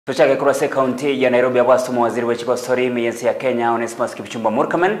Tuchage kurase kaunti ya Nairobi abasumu waziri w'ekiko sorimi yensi ya Kenya Onesmus Kipchumba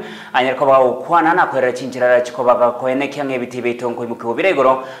Murkomen anyarikoba ukwana na kwera cinjirara chikobaga koenekya ngebiti betonko imukibo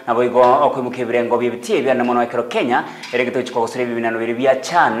biregoro nabo igo okwimukibo birengo bibiti bya namono ekero Kenya eregito chiko sori bibinano biri bya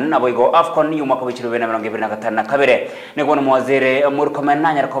CHAN nabo igo AFCON yumako biciro 2025 negona mwaziri Murkomen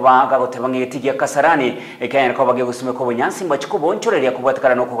anyarikoba gagoteba ngeti ya Kasarani ekanya yarikoba gegusume ko bunyansi mbachiko bonchoreria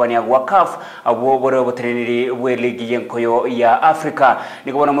kubwatakana no kugania gwa CAF abo bore boteneri bwe ligi yenkoyo ya Africa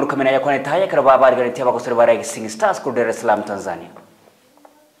nigobona Murkomen yakone taya karaba barigaritia bakosore bara Sing Stars ku Dar es Salaam Tanzania.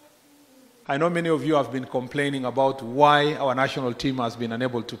 I know many of you have been complaining about why our national team has been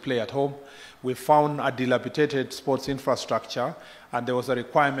unable to play at home. We found a dilapidated sports infrastructure and there was a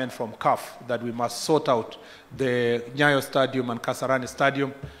requirement from CAF that we must sort out the Nyayo Stadium and Kasarani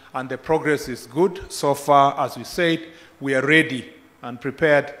Stadium, and the progress is good. So far, as we said, we are ready and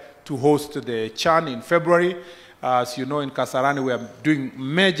prepared to host the CHAN in February. As you know, in Kasarani, we are doing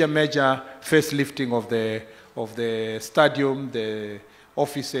major facelifting of the stadium, the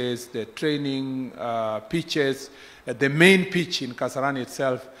offices, the training pitches. The main pitch in Kasarani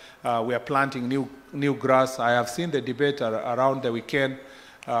itself, we are planting new grass. I have seen the debate around the weekend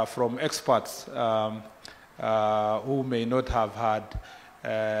from experts who may not have had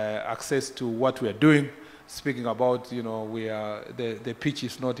access to what we are doing, speaking about, you know, the pitch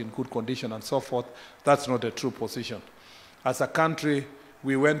is not in good condition and so forth. That's not a true position. As a country,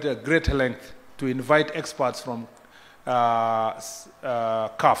 we went a great length to invite experts from CAF,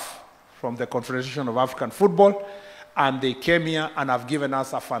 from the Confederation of African Football, and they came here and have given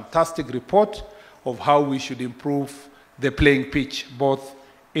us a fantastic report of how we should improve the playing pitch, both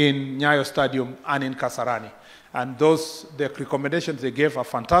in Nyayo Stadium and in Kasarani. And the recommendations they gave are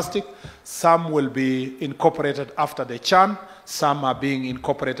fantastic. Some will be incorporated after the CHAN. Some are being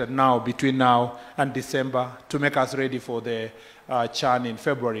incorporated now, between now and December, to make us ready for the CHAN in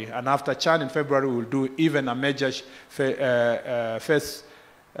February. And after CHAN in February, we will do even a major face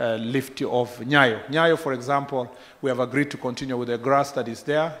lift of Nyayo. Nyayo, for example, we have agreed to continue with the grass that is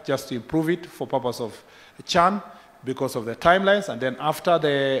there, just to improve it for purpose of CHAN, because of the timelines, and then after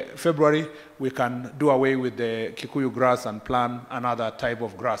the February, we can do away with the Kikuyu grass and plant another type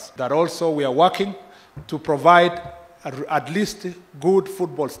of grass. That also we are working to provide at least good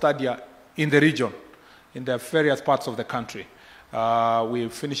football stadia in the region, in the various parts of the country. We're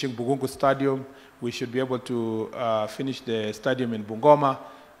finishing Bugungu Stadium. We should be able to finish the stadium in Bungoma.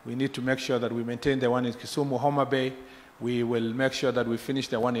 We need to make sure that we maintain the one in Kisumu, Homa Bay. We will make sure that we finish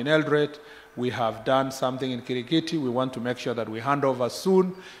the one in Eldoret. We have done something in Kirikiti. We want to make sure that we hand over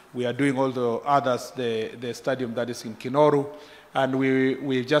soon. We are doing all the others, the stadium that is in Kinoru. And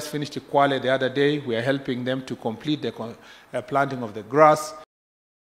we just finished Kwale the other day. We are helping them to complete the planting of the grass.